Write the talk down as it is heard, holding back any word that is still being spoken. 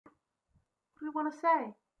we want to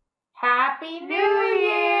say? Happy New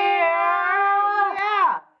Year!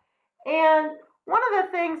 Yeah. And one of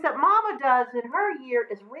the things that Mama does in her year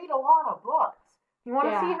is read a lot of books. You want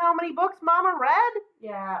to see how many books Mama read?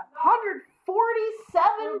 Yeah.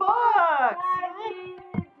 147 books.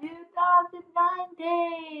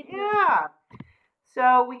 2019. Yeah.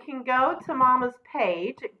 So we can go to Mama's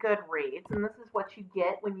page at Goodreads, and this is what you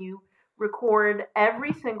get when you record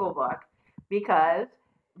every single book, because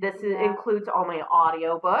this includes all my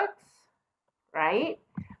audiobooks, right?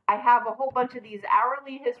 I have a whole bunch of these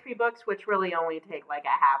hourly history books, which really only take like a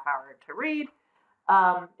half hour to read,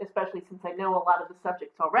 especially since I know a lot of the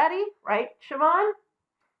subjects already, right, Siobhan?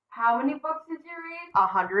 How many books did you read?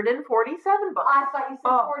 147 books. I thought you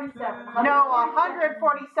said 47. No,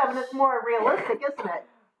 147 is more realistic, isn't it?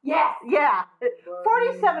 Yes. Yeah.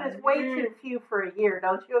 47 is way too few for a year,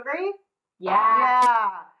 don't you agree? Yeah.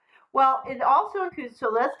 Yeah. Well, it also includes, so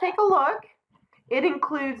let's take a look. It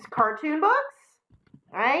includes cartoon books,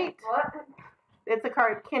 right? What? It's a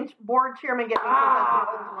board chairman getting me since that's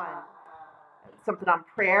the old one. Something on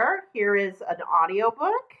prayer. Here is an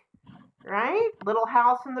audiobook, right? Little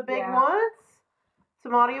House in the Big Woods.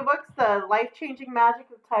 Some audiobooks. The Life-Changing Magic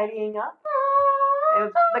of Tidying Up.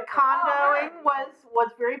 The condoing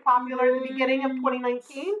was very popular at the beginning of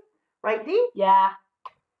 2019, right, Dee? Yeah.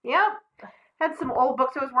 Yep. Had some old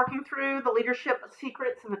books I was working through. The Leadership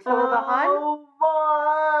Secrets of Attila the Hun.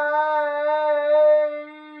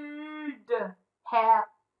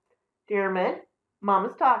 Diarmuid,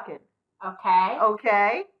 Mama's talking. Okay.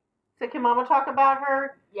 Okay. So can Mama talk about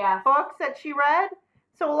her books that she read?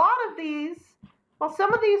 So a lot of these, well,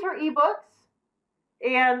 some of these are ebooks,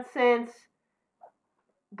 and since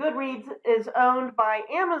Goodreads is owned by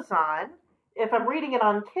Amazon, if I'm reading it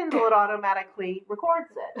on Kindle, it automatically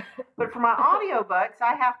records it. But for my audiobooks,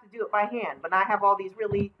 I have to do it by hand. But I have all these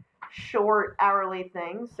really short hourly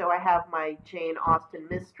things. So I have my Jane Austen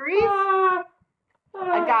mysteries. I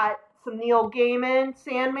got some Neil Gaiman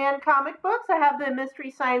Sandman comic books. I have the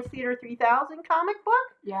Mystery Science Theater 3000 comic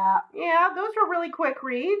book. Yeah. Yeah, those are really quick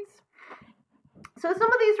reads. So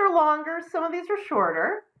some of these are longer, some of these are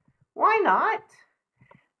shorter. Why not?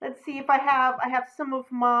 Let's see if I have some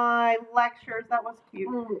of my lectures. That was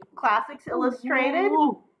cute. Classics Illustrated.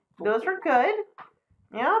 Those are good.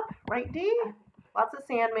 Yep, right, Dee? Lots of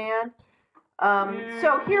Sandman.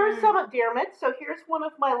 So here's some of Diarmuid. So here's one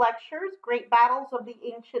of my lectures, Great Battles of the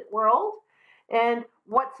Ancient World. And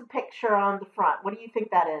what's the picture on the front? What do you think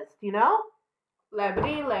that is? Do you know?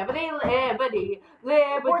 Liberty, liberty, liberty,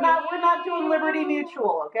 liberty. We're not doing Liberty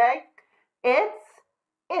Mutual, okay?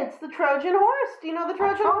 It's the Trojan horse. Do you know the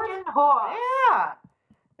Trojan horse? Yeah.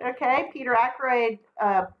 Okay, Peter Ackroyd,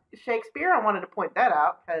 Shakespeare. I wanted to point that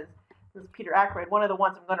out because this is Peter Ackroyd, one of the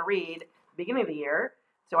ones I'm going to read at the beginning of the year.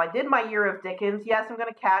 So I did my year of Dickens. Yes, I'm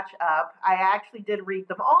going to catch up. I actually did read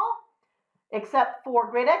them all, except for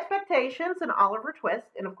Great Expectations and Oliver Twist.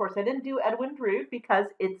 And of course, I didn't do Edwin Drood because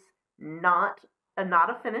it's not a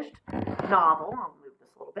finished novel. I'll move this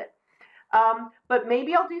a little bit. But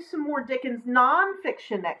maybe I'll do some more Dickens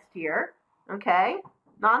nonfiction next year. Okay?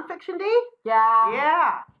 Nonfiction, Dee? Yeah.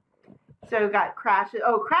 Yeah. So got Crashes.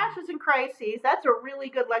 Oh, Crashes and Crises. That's a really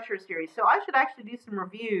good lecture series. So I should actually do some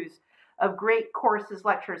reviews of great courses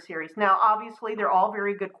lecture series. Now, obviously, they're all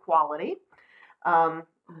very good quality.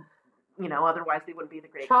 Otherwise they wouldn't be the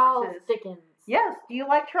great Charles courses. Dickens. Yes. Do you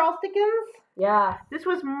like Charles Dickens? Yeah. This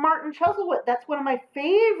was Martin Chuzzlewit. That's one of my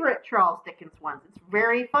favorite Charles Dickens ones. It's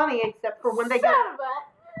very funny, except for when they get... Son of a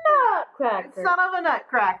nutcracker. Son of a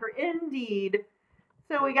nutcracker, indeed.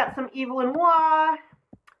 So we got some Evelyn Waugh.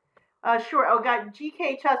 Got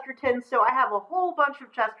G.K. Chesterton. So I have a whole bunch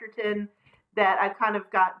of Chesterton that I kind of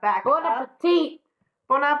got back Bon up. appetit.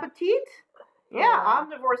 Bon appetit? Yeah,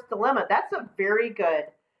 Omnivore's Dilemma. That's a very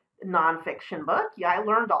good nonfiction book. Yeah, I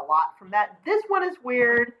learned a lot from that. This one is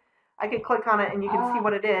weird. I can click on it and you can see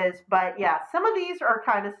what it is. But yeah, some of these are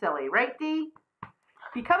kind of silly. Right, Dee?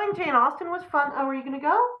 Becoming Jane Austen was fun. Oh, are you going to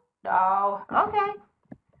go? No. Okay.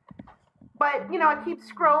 But, I keep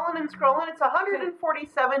scrolling and scrolling. It's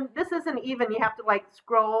 147. This isn't even. You have to,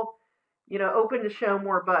 scroll, open to show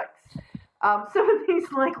more books. Some of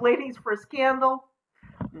these, like Ladies for Scandal,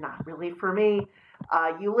 not really for me.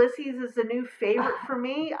 Ulysses is a new favorite for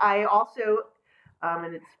me. I also,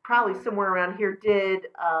 and it's probably somewhere around here, did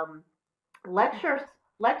lectures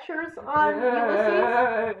on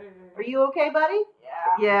Ulysses. Are you okay, buddy?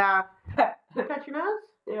 Yeah. Yeah. Touch your nose?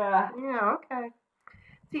 Yeah. Yeah, okay.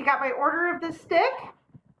 So you got my Order of the Stick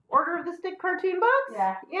cartoon books?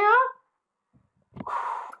 Yeah. Yeah.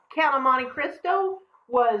 Count of Monte Cristo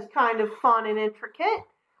was kind of fun and intricate.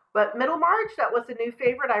 But Middlemarch, that was a new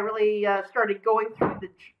favorite. I really started going through the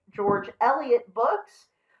George Eliot books.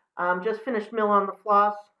 Just finished Mill on the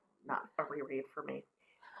Floss. Not a reread for me.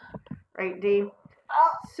 Right, Dee?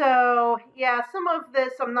 So, yeah, some of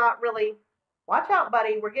this I'm not really... Watch out,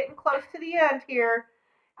 buddy. We're getting close to the end here.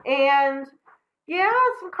 And, yeah,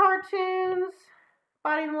 some cartoons.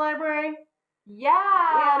 Body in the Library. Yeah.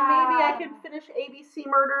 And maybe I can finish ABC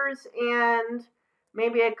Murders and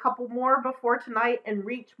maybe a couple more before tonight and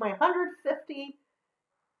reach my 150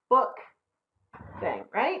 book thing,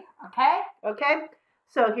 right? Okay. Okay.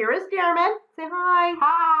 So here is Diarmuid. Say hi.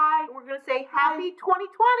 Hi. We're going to say Happy 2020.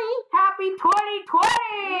 Happy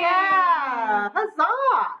 2020. Yeah.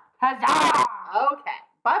 Huzzah. Huzzah. Okay.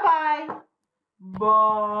 Bye-bye.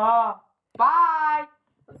 Bye. Bye.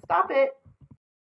 Stop it.